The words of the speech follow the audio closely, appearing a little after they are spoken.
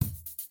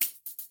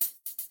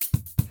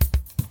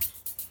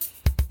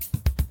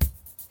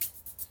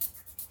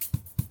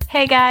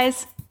Hey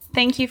guys,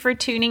 thank you for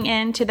tuning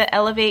in to the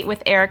Elevate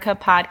with Erica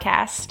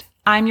podcast.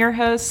 I'm your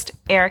host,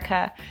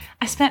 Erica.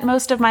 I spent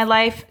most of my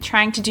life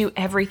trying to do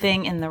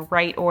everything in the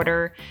right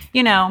order.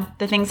 You know,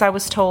 the things I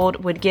was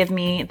told would give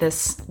me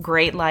this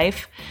great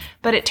life,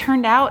 but it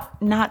turned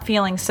out not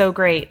feeling so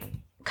great.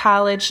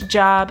 College,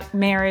 job,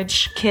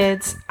 marriage,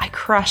 kids, I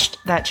crushed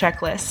that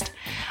checklist.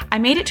 I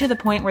made it to the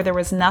point where there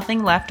was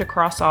nothing left to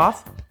cross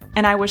off,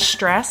 and I was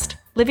stressed,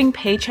 living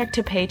paycheck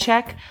to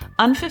paycheck,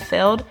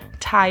 unfulfilled,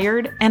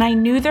 tired, and I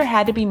knew there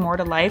had to be more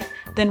to life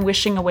than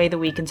wishing away the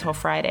week until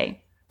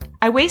Friday.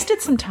 I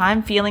wasted some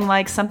time feeling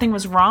like something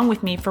was wrong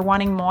with me for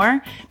wanting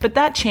more, but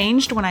that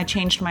changed when I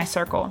changed my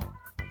circle.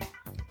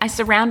 I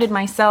surrounded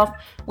myself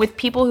with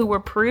people who were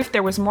proof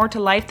there was more to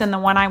life than the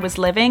one I was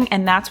living,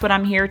 and that's what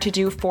I'm here to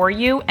do for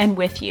you and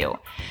with you.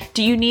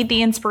 Do you need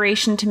the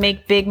inspiration to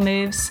make big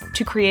moves,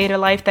 to create a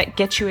life that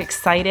gets you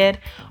excited?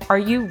 Are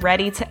you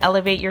ready to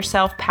elevate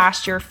yourself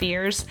past your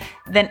fears?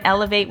 Then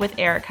elevate with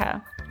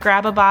Erica.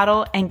 Grab a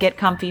bottle and get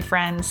comfy,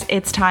 friends.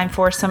 It's time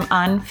for some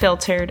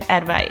unfiltered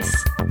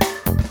advice.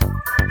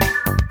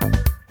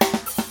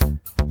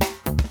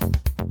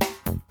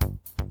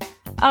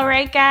 All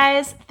right,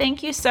 guys,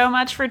 thank you so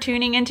much for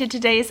tuning into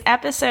today's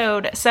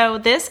episode. So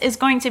this is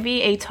going to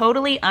be a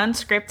totally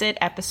unscripted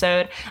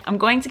episode. I'm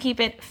going to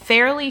keep it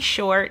fairly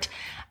short.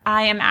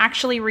 I am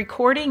actually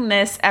recording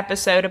this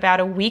episode about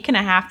a week and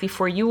a half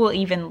before you will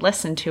even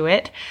listen to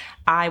it.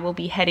 I will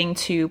be heading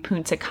to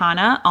Punta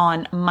Cana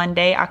on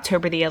Monday,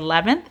 October the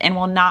 11th, and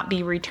will not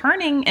be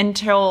returning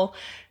until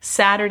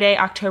Saturday,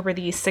 October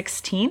the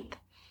 16th.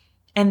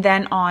 And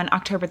then on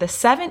October the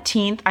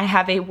 17th, I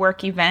have a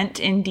work event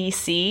in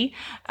DC.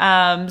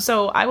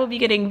 So I will be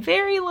getting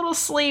very little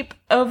sleep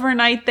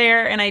overnight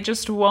there, and I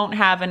just won't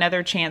have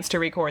another chance to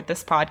record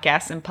this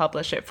podcast and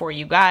publish it for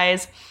you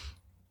guys,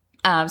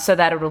 so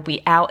that it will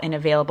be out and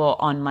available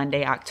on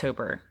Monday,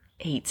 October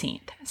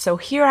 18th. So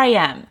here I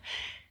am.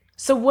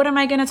 So what am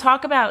I going to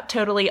talk about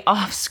totally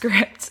off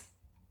script?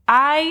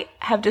 I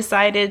have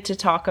decided to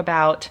talk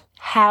about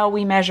how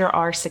we measure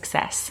our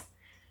success.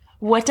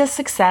 What does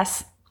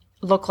success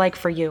look like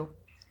for you?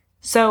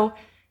 So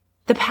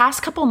the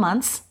past couple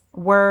months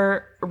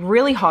were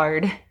really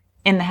hard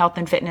in the health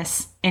and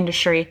fitness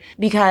industry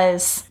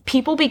because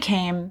people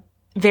became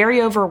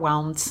very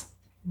overwhelmed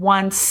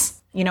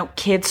once,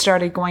 kids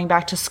started going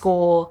back to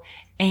school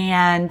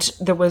and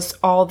there was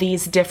all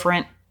these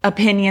different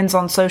opinions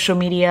on social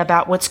media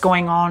about what's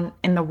going on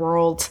in the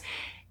world.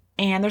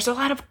 And there's a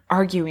lot of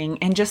arguing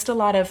and just a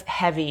lot of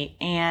heavy.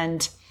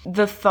 And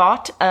the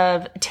thought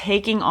of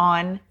taking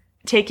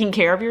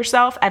care of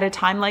yourself at a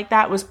time like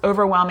that was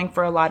overwhelming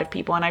for a lot of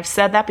people. And I've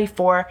said that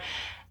before.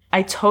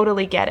 I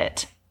totally get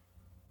it.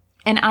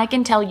 And I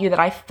can tell you that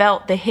I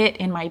felt the hit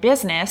in my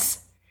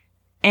business,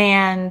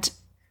 and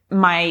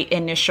my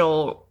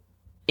initial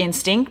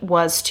instinct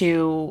was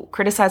to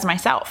criticize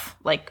myself.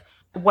 Like,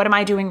 what am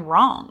I doing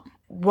wrong?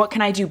 What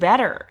can I do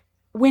better?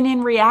 When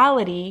in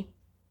reality,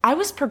 I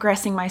was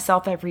progressing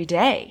myself every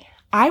day.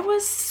 I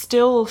was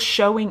still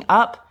showing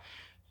up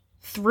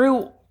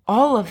through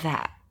all of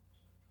that.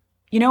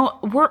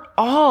 We're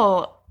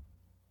all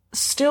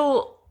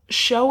still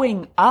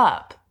showing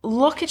up.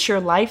 Look at your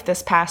life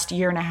this past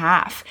year and a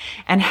half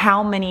and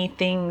how many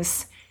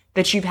things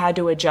that you've had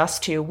to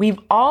adjust to. We've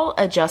all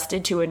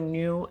adjusted to a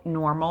new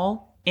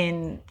normal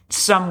in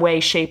some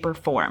way, shape, or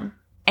form.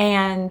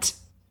 And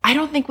I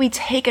don't think we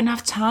take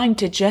enough time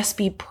to just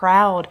be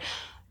proud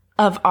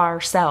of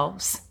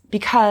ourselves,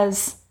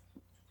 because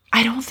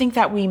I don't think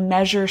that we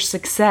measure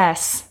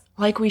success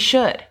like we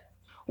should.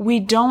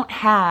 We don't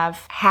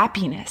have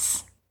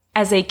happiness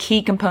as a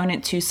key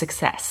component to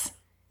success,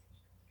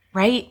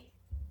 right?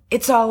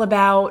 It's all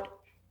about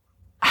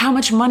how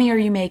much money are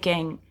you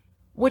making?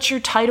 What's your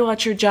title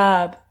at your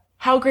job?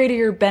 How great are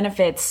your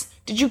benefits?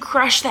 Did you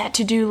crush that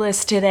to-do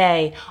list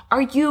today?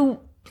 Are you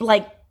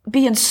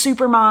being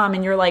super mom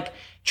and you're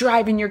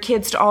driving your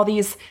kids to all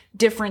these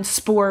different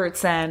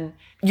sports and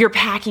you're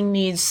packing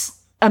these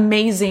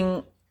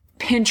amazing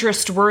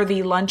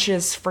Pinterest-worthy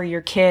lunches for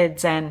your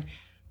kids? And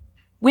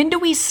when do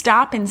we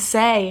stop and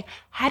say,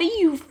 how do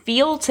you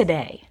feel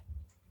today?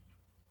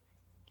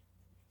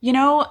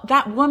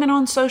 That woman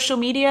on social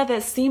media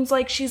that seems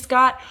like she's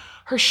got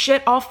her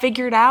shit all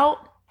figured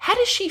out, how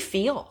does she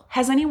feel?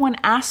 Has anyone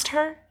asked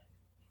her?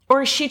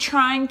 Or is she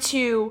trying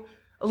to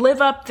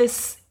live up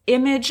this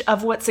image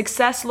of what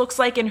success looks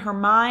like in her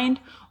mind,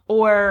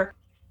 or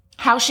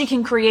how she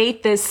can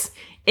create this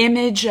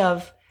image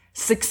of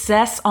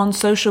success on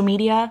social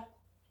media,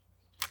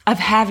 of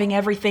having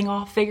everything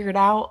all figured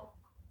out?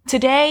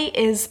 Today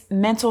is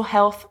Mental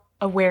Health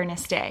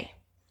Awareness Day.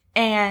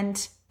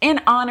 And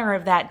in honor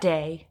of that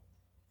day,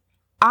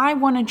 I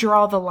want to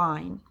draw the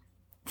line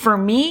for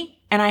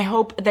me, and I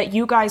hope that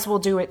you guys will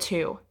do it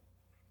too.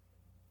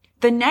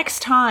 The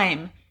next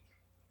time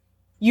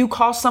you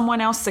call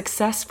someone else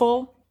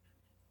successful,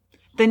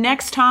 the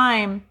next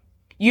time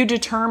you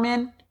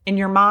determine in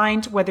your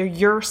mind whether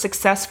you're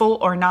successful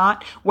or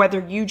not, whether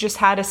you just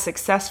had a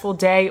successful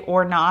day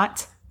or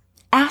not,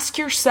 ask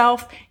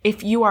yourself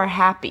if you are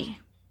happy.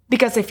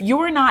 Because if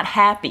you're not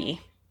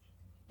happy,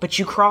 but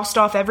you crossed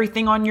off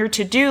everything on your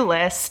to-do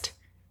list,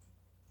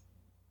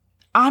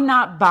 I'm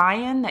not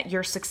buying that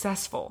you're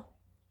successful.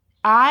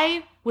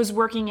 I was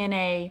working in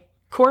a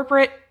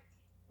corporate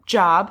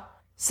job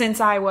since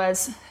I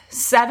was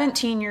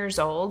 17 years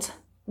old,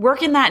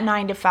 working that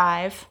 9 to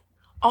 5,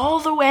 all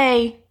the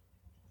way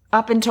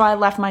up until I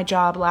left my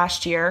job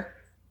last year.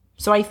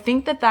 So I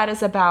think that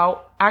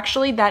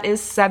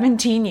is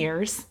 17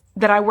 years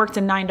that I worked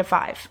a 9 to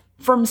 5.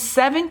 From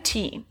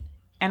 17,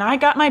 and I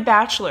got my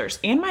bachelor's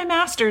and my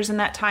master's in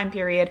that time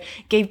period,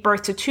 gave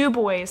birth to 2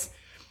 boys,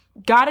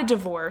 got a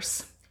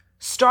divorce,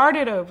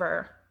 started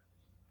over,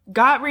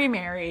 got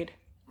remarried,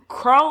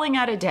 crawling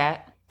out of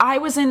debt. I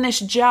was in this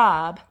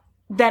job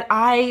that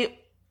I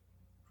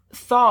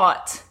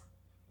thought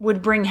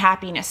would bring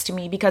happiness to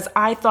me because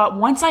I thought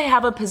once I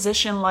have a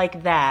position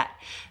like that,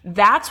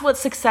 that's what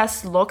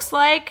success looks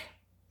like,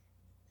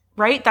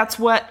 right? That's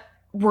what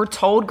we're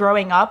told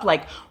growing up.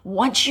 Like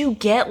once you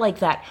get like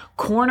that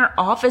corner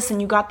office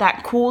and you got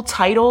that cool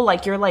title,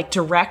 like you're like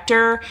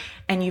director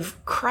and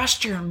you've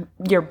crushed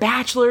your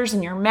bachelor's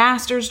and your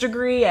master's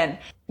degree and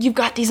you've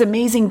got these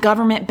amazing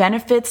government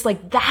benefits.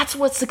 Like that's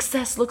what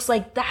success looks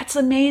like. That's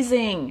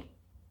amazing.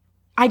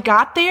 I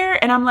got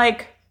there and I'm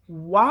like,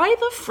 why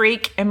the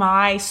freak am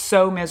I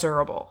so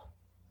miserable?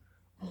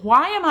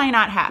 Why am I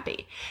not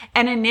happy?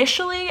 And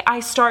initially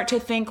I start to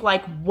think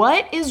like,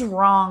 what is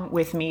wrong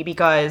with me?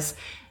 Because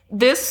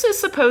this is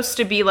supposed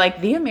to be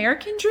like the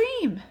American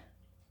dream.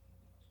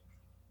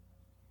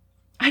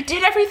 I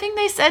did everything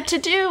they said to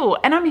do,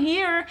 and I'm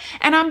here,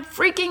 and I'm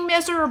freaking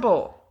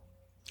miserable.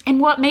 And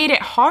what made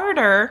it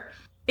harder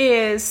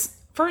is,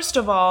 first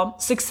of all,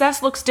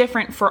 success looks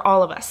different for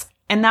all of us.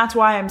 And that's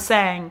why I'm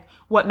saying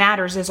what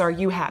matters is, are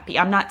you happy?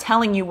 I'm not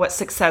telling you what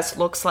success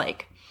looks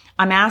like.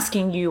 I'm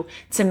asking you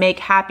to make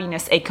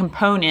happiness a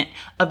component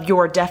of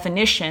your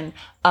definition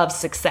of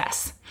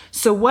success.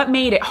 So what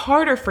made it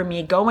harder for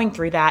me going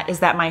through that is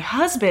that my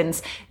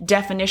husband's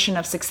definition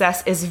of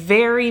success is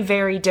very,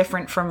 very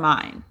different from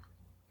mine.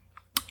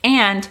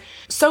 And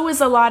so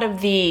is a lot of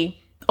the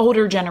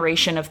older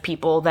generation of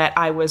people that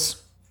I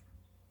was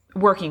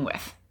working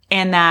with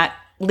and that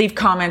leave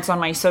comments on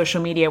my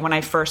social media when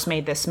I first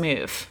made this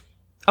move.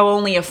 Oh,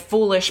 only a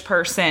foolish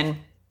person,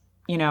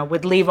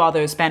 would leave all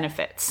those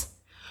benefits.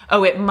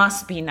 Oh, it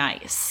must be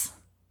nice.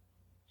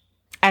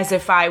 As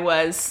if I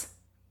was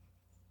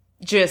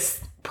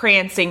just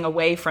prancing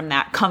away from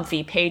that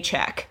comfy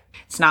paycheck.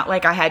 It's not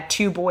like I had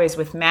 2 boys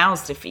with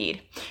mouths to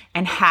feed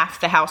and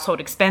half the household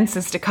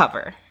expenses to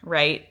cover,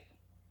 right?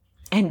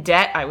 And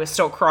debt I was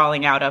still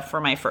crawling out of for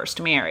my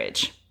first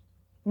marriage.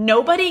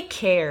 Nobody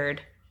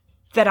cared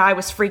that I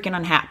was freaking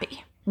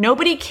unhappy.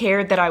 Nobody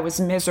cared that I was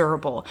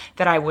miserable,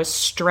 that I was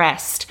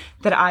stressed,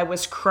 that I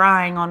was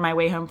crying on my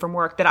way home from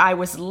work, that I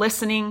was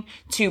listening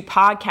to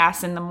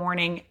podcasts in the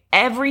morning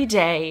every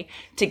day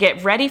to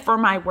get ready for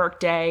my work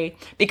day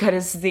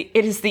because it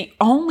is the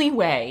only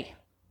way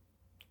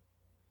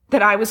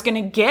that I was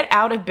going to get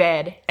out of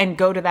bed and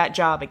go to that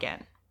job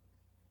again.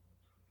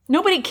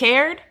 Nobody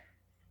cared.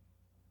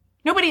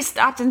 Nobody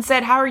stopped and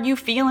said, how are you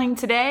feeling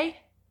today?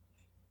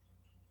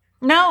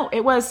 No,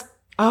 it was,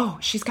 oh,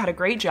 she's got a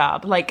great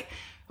job. Like,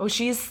 oh,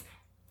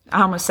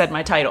 I almost said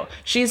my title.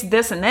 She's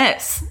this and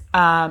this,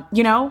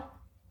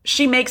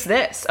 she makes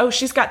this. Oh,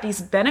 she's got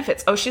these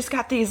benefits. Oh, she's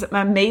got these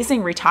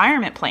amazing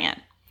retirement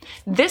plan.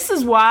 This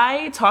is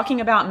why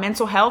talking about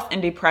mental health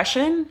and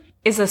depression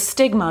is a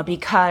stigma,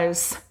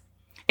 because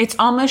it's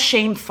almost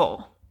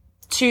shameful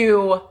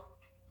to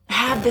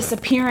have this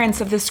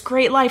appearance of this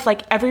great life.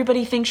 Like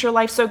everybody thinks your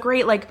life's so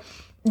great. Like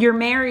you're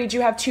married,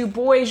 you have 2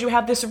 boys, you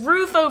have this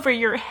roof over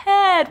your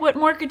head. What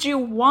more could you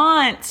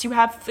want? You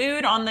have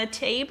food on the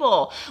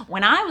table.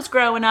 When I was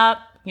growing up,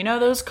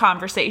 those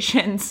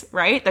conversations,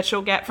 right, that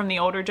you'll get from the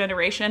older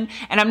generation.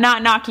 And I'm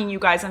not knocking you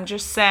guys. I'm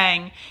just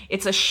saying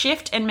it's a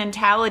shift in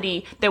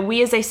mentality that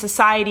we as a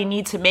society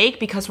need to make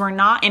because we're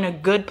not in a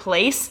good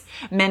place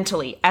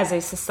mentally as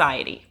a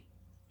society.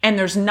 And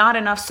there's not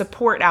enough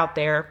support out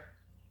there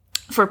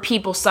for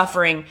people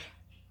suffering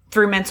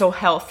through mental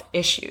health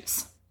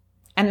issues.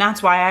 And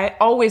that's why I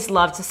always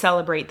love to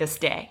celebrate this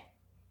day.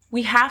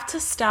 We have to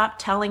stop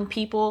telling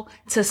people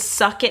to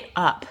suck it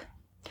up.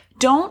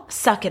 Don't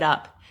suck it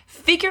up.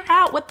 Figure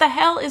out what the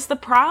hell is the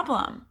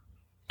problem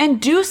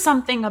and do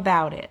something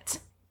about it.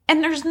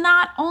 And there's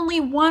not only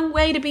one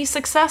way to be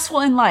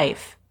successful in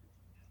life.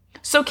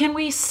 So can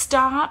we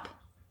stop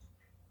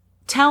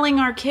telling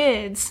our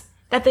kids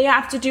that they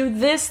have to do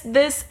this,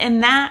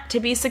 and that to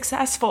be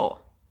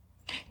successful?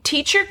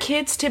 Teach your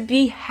kids to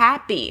be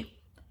happy.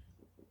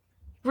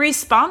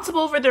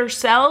 Responsible for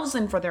themselves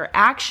and for their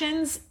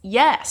actions,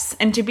 yes.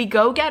 And to be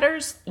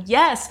go-getters,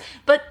 yes.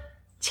 But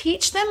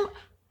teach them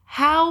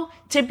how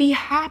to be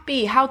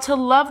happy, how to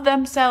love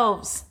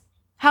themselves,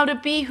 how to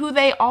be who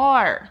they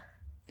are.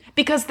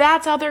 Because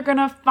that's how they're going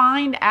to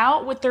find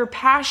out what they're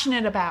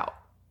passionate about,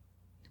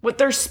 what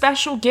their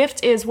special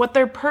gift is, what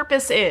their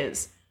purpose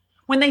is.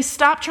 When they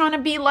stop trying to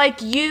be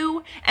like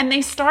you and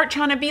they start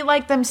trying to be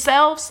like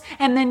themselves,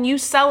 and then you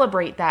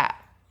celebrate that.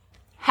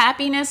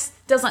 Happiness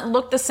doesn't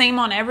look the same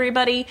on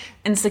everybody,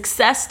 and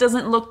success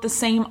doesn't look the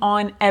same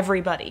on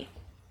everybody.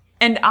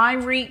 And I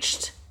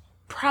reached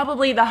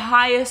probably the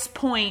highest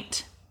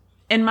point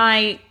in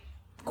my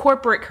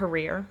corporate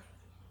career.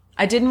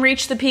 I didn't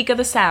reach the peak of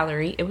the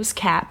salary. It was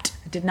capped.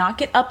 I did not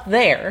get up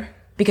there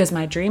because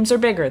my dreams are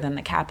bigger than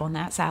the cap on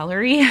that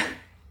salary.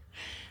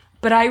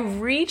 But I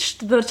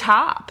reached the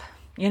top,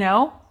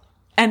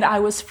 and I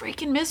was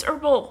freaking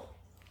miserable.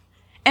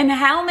 And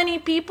how many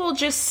people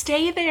just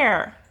stay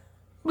there?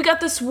 We got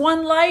this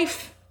one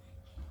life.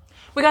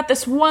 We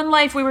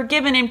were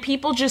given, and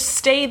people just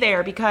stay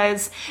there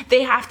because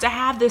they have to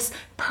have this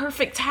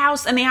perfect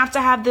house, and they have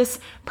to have this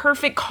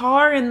perfect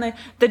car, and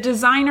the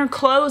designer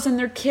clothes, and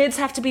their kids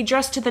have to be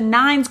dressed to the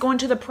nines, going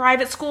to the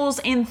private schools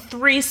in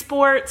 3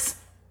 sports.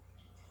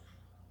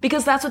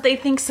 Because that's what they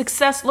think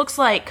success looks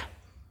like.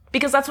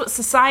 Because that's what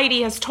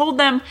society has told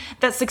them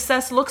that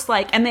success looks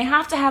like. And they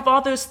have to have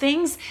all those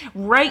things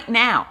right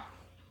now.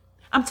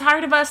 I'm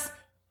tired of us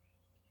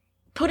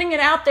putting it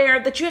out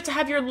there that you have to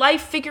have your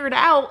life figured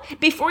out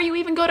before you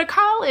even go to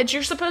college.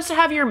 You're supposed to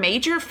have your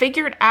major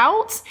figured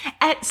out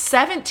at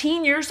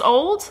 17 years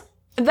old.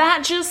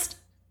 That just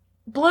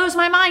blows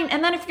my mind.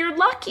 And then if you're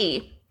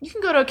lucky, you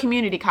can go to a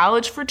community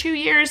college for 2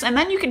 years, and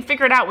then you can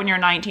figure it out when you're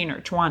 19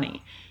 or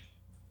 20.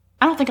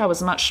 I don't think I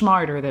was much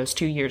smarter those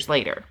 2 years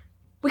later.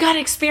 We got to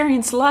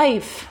experience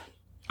life.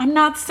 I'm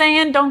not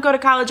saying don't go to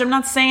college. I'm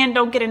not saying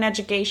don't get an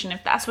education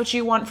if that's what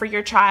you want for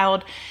your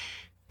child.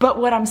 But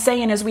what I'm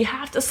saying is we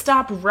have to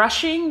stop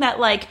rushing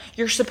that,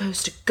 you're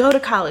supposed to go to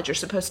college, you're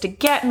supposed to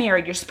get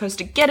married, you're supposed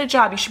to get a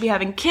job, you should be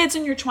having kids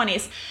in your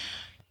 20s.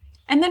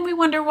 And then we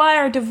wonder why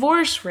our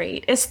divorce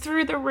rate is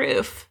through the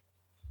roof.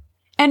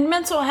 And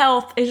mental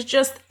health is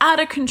just out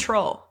of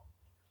control.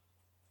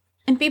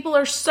 And people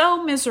are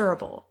so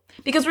miserable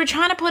because we're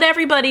trying to put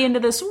everybody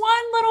into this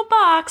one little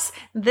box.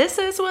 This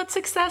is what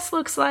success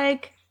looks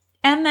like.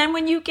 And then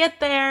when you get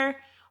there,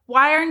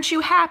 why aren't you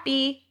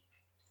happy?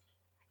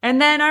 And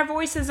then our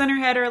voices in our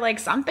head are like,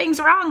 something's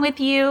wrong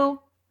with you.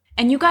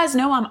 And you guys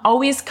know I'm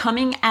always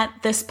coming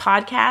at this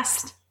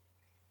podcast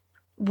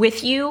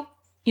with you.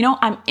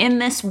 I'm in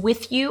this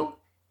with you.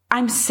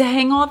 I'm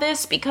saying all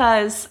this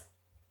because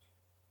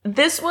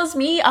this was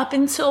me up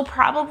until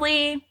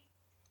probably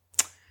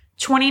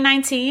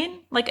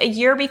 2019, a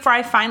year before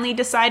I finally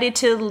decided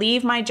to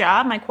leave my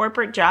job, my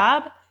corporate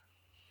job.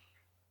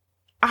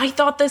 I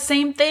thought the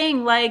same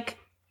thing,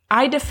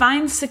 I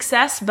defined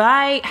success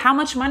by how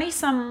much money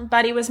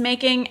somebody was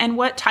making and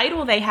what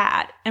title they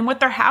had and what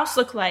their house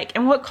looked like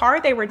and what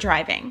car they were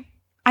driving.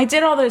 I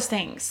did all those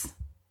things.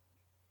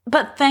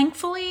 But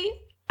thankfully,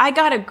 I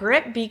got a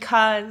grip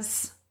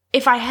because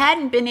if I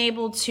hadn't been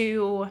able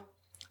to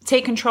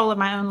take control of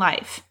my own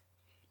life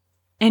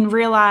and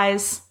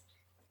realize,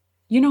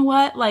 you know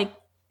what,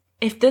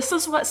 if this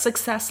is what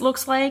success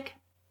looks like,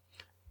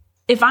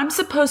 if I'm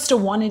supposed to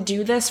want to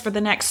do this for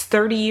the next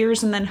 30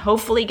 years and then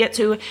hopefully get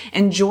to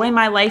enjoy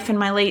my life in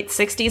my late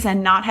 60s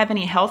and not have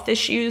any health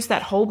issues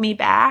that hold me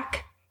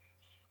back,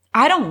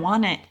 I don't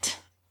want it.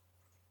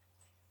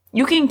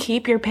 You can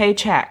keep your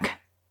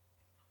paycheck.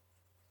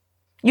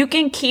 You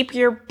can keep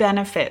your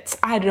benefits.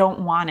 I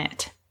don't want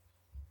it.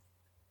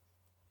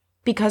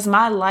 Because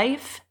my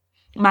life,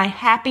 my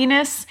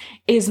happiness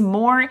is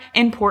more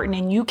important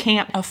and you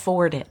can't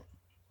afford it.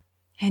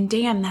 And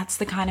damn, that's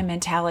the kind of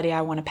mentality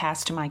I want to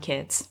pass to my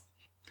kids.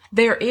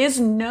 There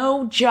is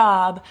no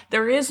job,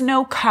 there is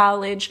no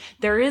college,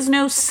 there is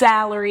no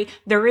salary,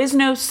 there is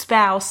no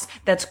spouse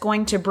that's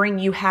going to bring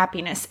you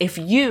happiness if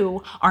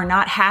you are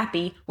not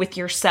happy with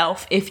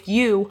yourself, if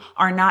you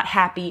are not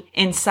happy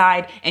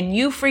inside, and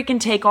you freaking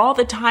take all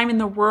the time in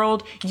the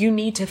world you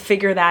need to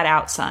figure that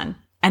out, son.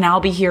 And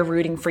I'll be here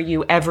rooting for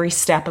you every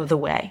step of the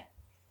way.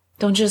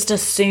 Don't just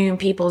assume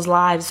people's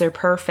lives are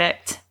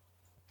perfect.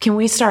 Can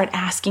we start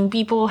asking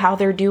people how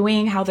they're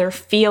doing, how they're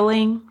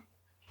feeling?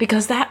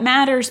 Because that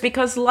matters,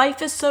 because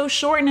life is so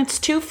short and it's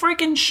too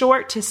freaking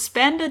short to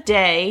spend a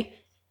day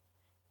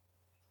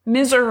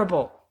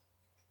miserable.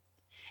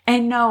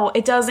 And no,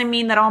 it doesn't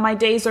mean that all my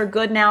days are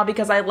good now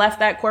because I left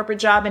that corporate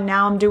job and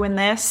now I'm doing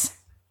this.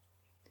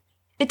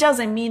 It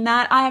doesn't mean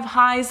that. I have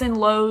highs and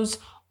lows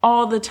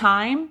all the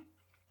time,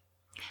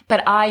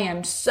 but I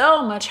am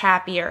so much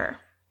happier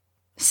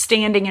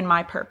standing in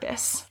my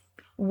purpose,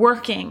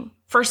 working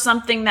for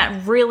something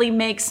that really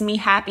makes me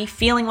happy,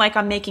 feeling like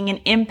I'm making an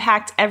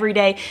impact every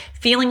day,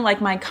 feeling like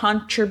my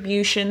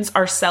contributions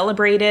are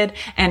celebrated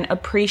and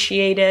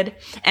appreciated.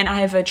 And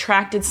I have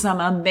attracted some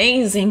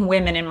amazing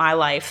women in my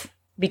life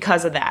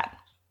because of that,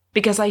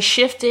 because I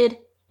shifted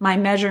my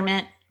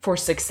measurement for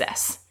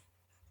success.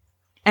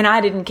 And I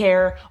didn't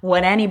care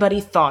what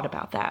anybody thought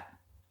about that,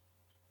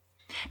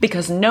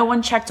 because no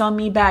one checked on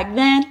me back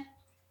then,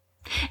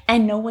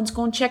 and no one's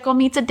going to check on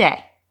me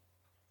today.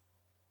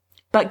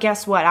 But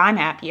guess what? I'm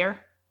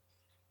happier.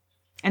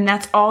 And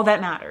that's all that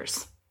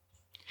matters.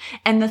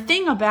 And the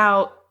thing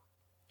about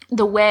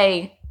the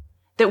way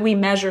that we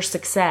measure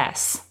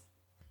success,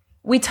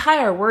 we tie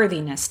our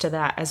worthiness to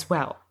that as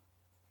well.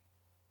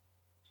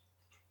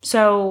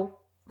 So,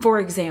 for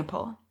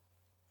example,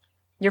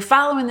 You're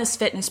following this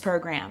fitness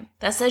program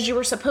that says you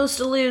were supposed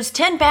to lose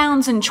 10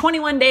 pounds in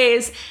 21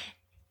 days,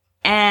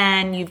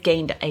 and you've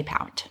gained a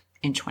pound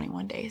in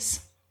 21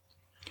 days.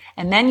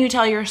 And then you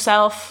tell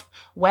yourself,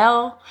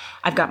 well,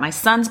 I've got my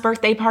son's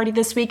birthday party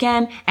this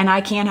weekend, and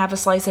I can't have a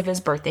slice of his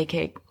birthday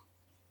cake.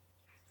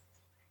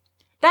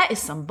 That is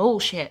some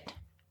bullshit.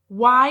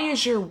 Why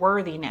is your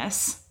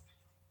worthiness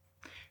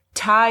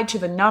tied to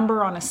the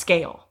number on a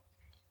scale?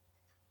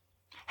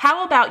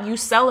 How about you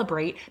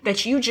celebrate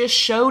that you just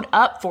showed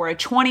up for a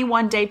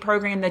 21-day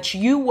program, that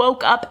you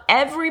woke up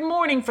every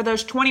morning for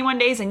those 21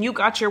 days and you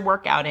got your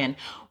workout in?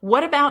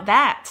 What about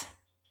that?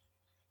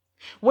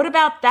 What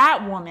about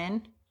that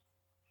woman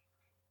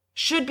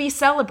should be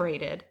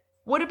celebrated?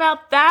 What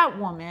about that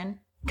woman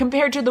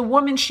compared to the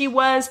woman she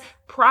was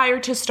prior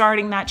to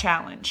starting that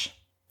challenge?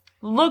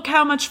 Look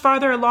how much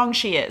farther along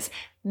she is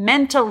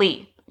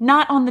mentally,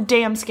 not on the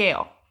damn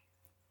scale.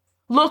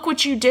 Look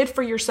what you did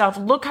for yourself.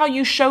 Look how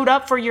you showed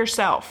up for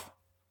yourself.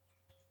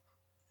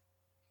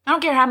 I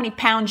don't care how many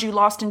pounds you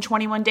lost in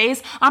 21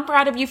 days. I'm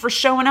proud of you for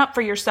showing up for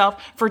yourself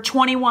for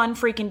 21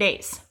 freaking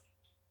days.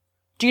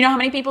 Do you know how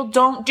many people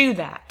don't do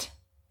that?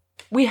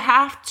 We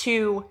have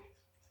to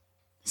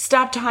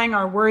stop tying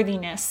our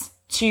worthiness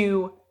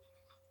to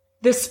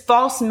this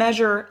false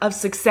measure of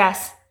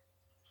success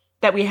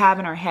that we have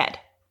in our head.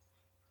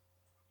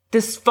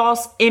 This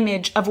false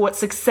image of what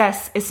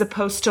success is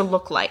supposed to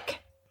look like.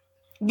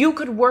 You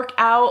could work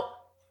out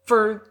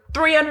for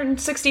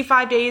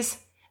 365 days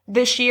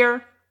this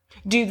year,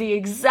 do the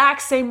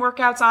exact same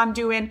workouts I'm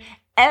doing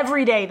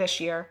every day this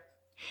year.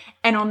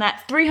 And on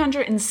that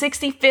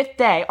 365th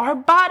day, our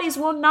bodies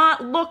will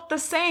not look the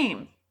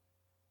same.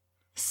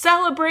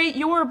 Celebrate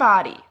your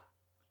body.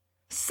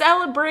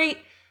 Celebrate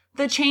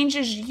the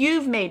changes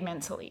you've made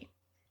mentally.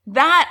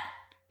 That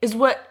is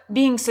what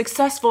being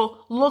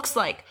successful looks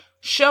like.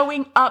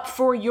 Showing up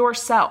for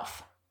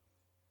yourself.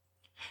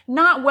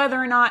 Not whether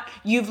or not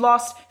you've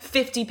lost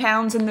 50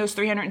 pounds in those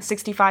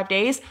 365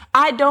 days.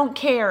 I don't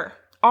care.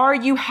 Are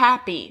you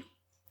happy?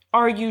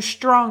 Are you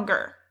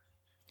stronger?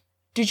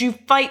 Did you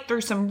fight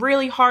through some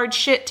really hard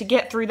shit to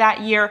get through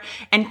that year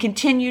and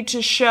continue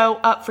to show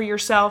up for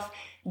yourself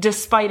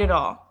despite it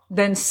all?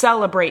 Then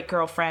celebrate,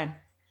 girlfriend.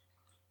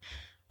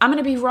 I'm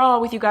going to be raw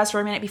with you guys for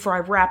a minute before I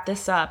wrap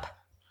this up.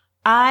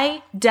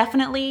 I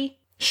definitely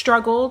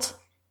struggle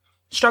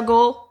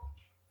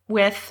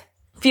with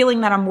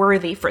feeling that I'm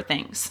worthy for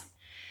things.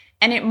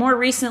 And it more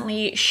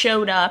recently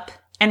showed up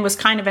and was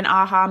kind of an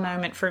aha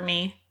moment for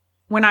me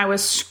when I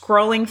was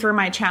scrolling through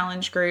my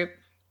challenge group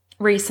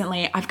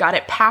recently. I've got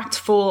it packed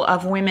full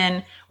of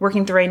women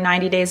working through a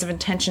 90 Days of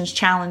Intentions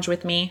challenge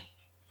with me.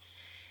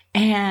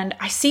 And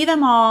I see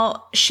them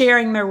all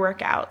sharing their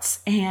workouts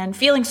and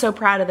feeling so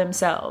proud of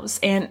themselves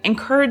and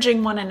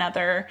encouraging one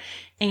another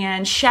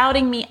and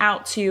shouting me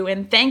out to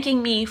and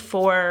thanking me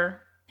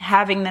for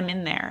having them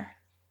in there.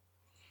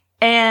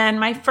 And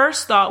my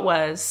first thought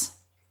was,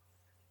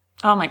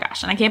 oh my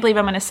gosh, and I can't believe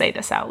I'm going to say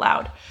this out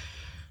loud.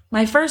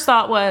 My first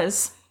thought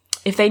was,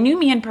 if they knew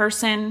me in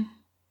person,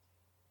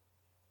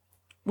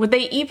 would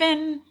they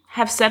even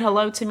have said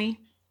hello to me?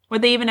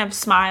 Would they even have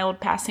smiled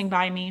passing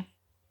by me?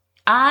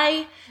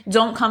 I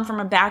don't come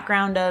from a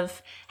background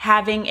of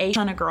having a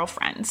ton of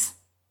girlfriends.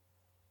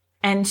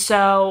 And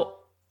so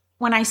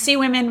when I see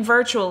women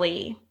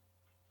virtually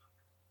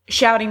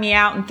shouting me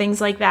out and things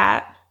like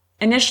that,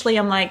 initially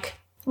I'm like,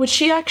 would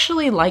she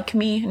actually like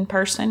me in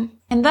person?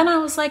 And then I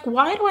was like,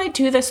 why do I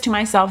do this to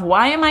myself?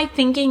 Why am I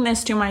thinking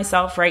this to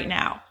myself right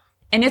now?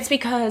 And it's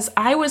because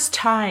I was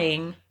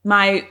tying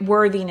my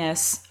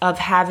worthiness of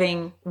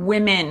having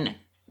women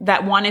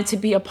that wanted to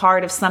be a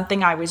part of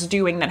something I was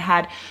doing, that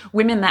had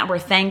women that were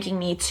thanking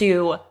me,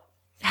 to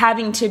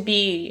having to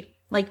be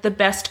like the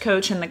best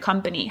coach in the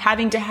company,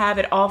 having to have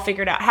it all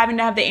figured out, having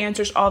to have the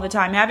answers all the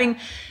time, having,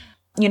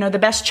 the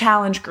best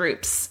challenge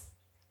groups,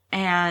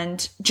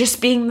 and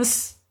just being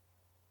this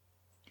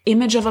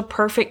image of a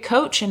perfect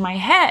coach in my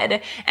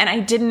head. And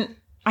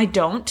I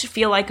don't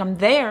feel like I'm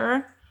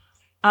there.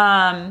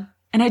 And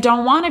I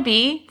don't want to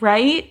be,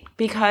 right?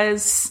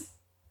 Because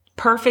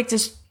perfect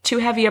is too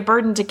heavy a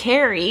burden to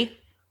carry.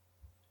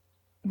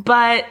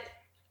 But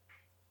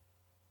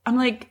I'm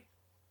like,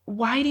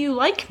 why do you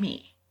like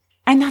me?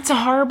 And that's a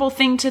horrible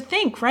thing to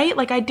think, right?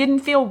 Like I didn't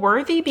feel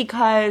worthy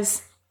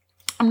because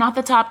I'm not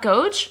the top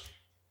coach,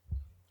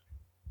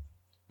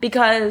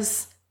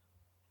 because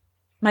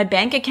my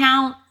bank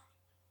account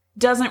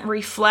doesn't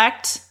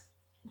reflect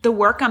the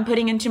work I'm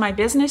putting into my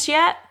business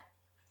yet.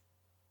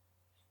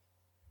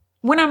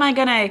 When am I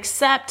going to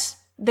accept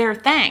their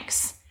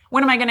thanks?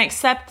 When am I going to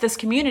accept this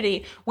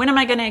community? When am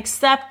I going to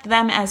accept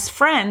them as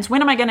friends?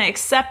 When am I going to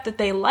accept that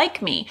they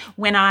like me?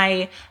 When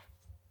I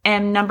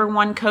am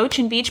 #1 coach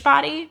in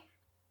Beachbody?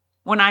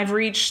 When I've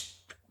reached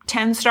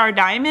 10-star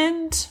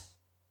diamond?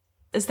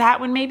 Is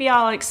that when maybe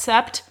I'll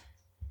accept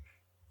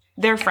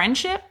their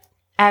friendship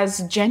as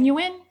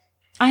genuine?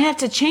 I have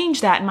to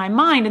change that in my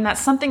mind. And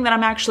that's something that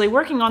I'm actually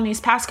working on these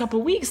past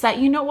couple weeks, that,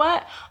 you know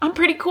what? I'm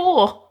pretty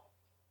cool.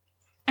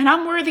 And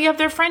I'm worthy of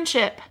their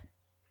friendship.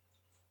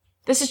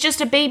 This is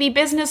just a baby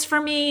business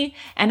for me,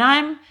 and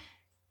I'm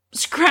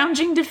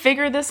scrounging to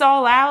figure this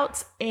all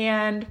out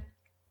and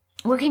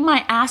working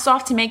my ass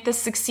off to make this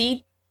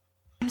succeed.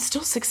 I'm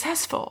still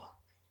successful.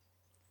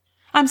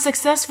 I'm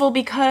successful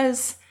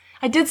because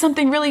I did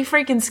something really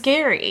freaking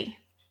scary.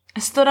 I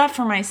stood up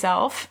for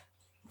myself,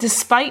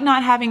 despite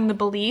not having the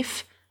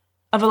belief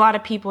of a lot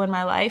of people in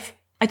my life.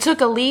 I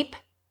took a leap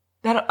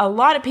that a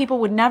lot of people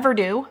would never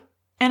do,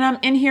 and I'm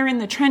in here in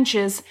the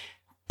trenches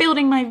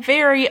building my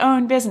very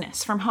own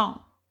business from home.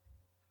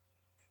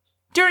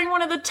 During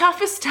one of the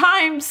toughest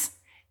times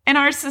in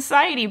our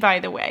society, by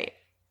the way.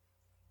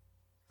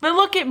 But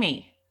look at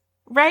me,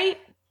 right?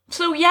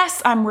 So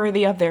yes, I'm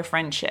worthy of their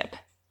friendship.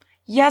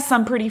 Yes,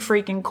 I'm pretty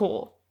freaking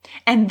cool.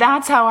 And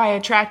that's how I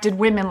attracted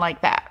women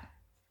like that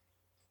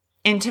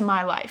into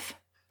my life.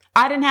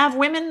 I didn't have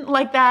women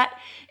like that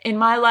in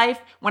my life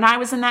when I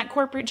was in that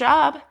corporate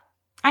job.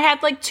 I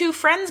had like 2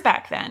 friends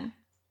back then.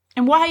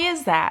 And why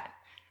is that?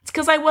 It's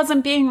because I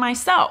wasn't being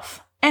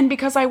myself and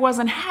because I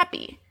wasn't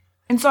happy.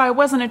 And so I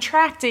wasn't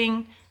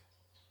attracting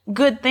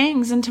good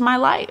things into my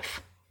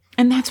life.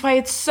 And that's why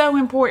it's so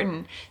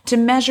important to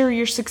measure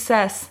your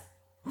success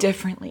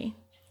differently.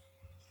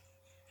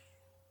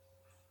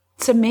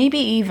 So maybe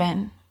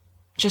even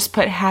just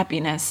put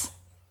happiness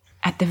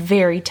at the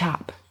very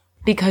top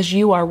because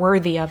you are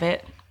worthy of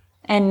it.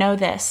 And know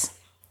this,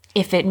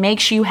 if it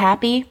makes you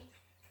happy,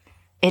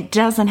 it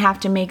doesn't have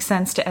to make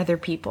sense to other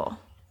people.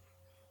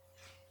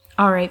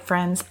 All right,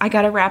 friends, I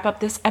got to wrap up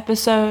this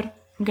episode.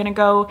 I'm going to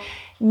go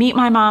meet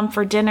my mom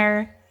for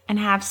dinner and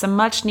have some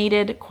much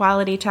needed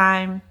quality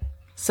time.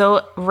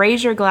 So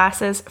raise your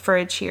glasses for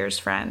a cheers,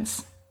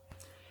 friends.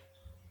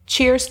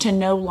 Cheers to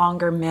no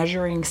longer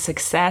measuring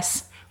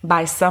success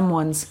by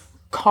someone's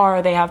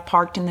car they have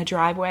parked in the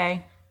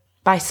driveway,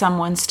 by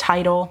someone's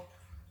title,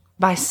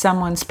 by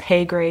someone's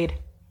pay grade.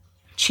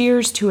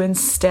 Cheers to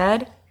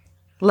instead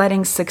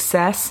letting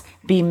success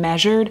be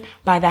measured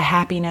by the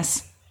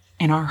happiness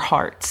in our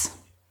hearts.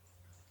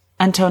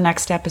 Until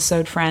next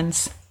episode,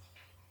 friends.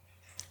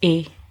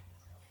 E.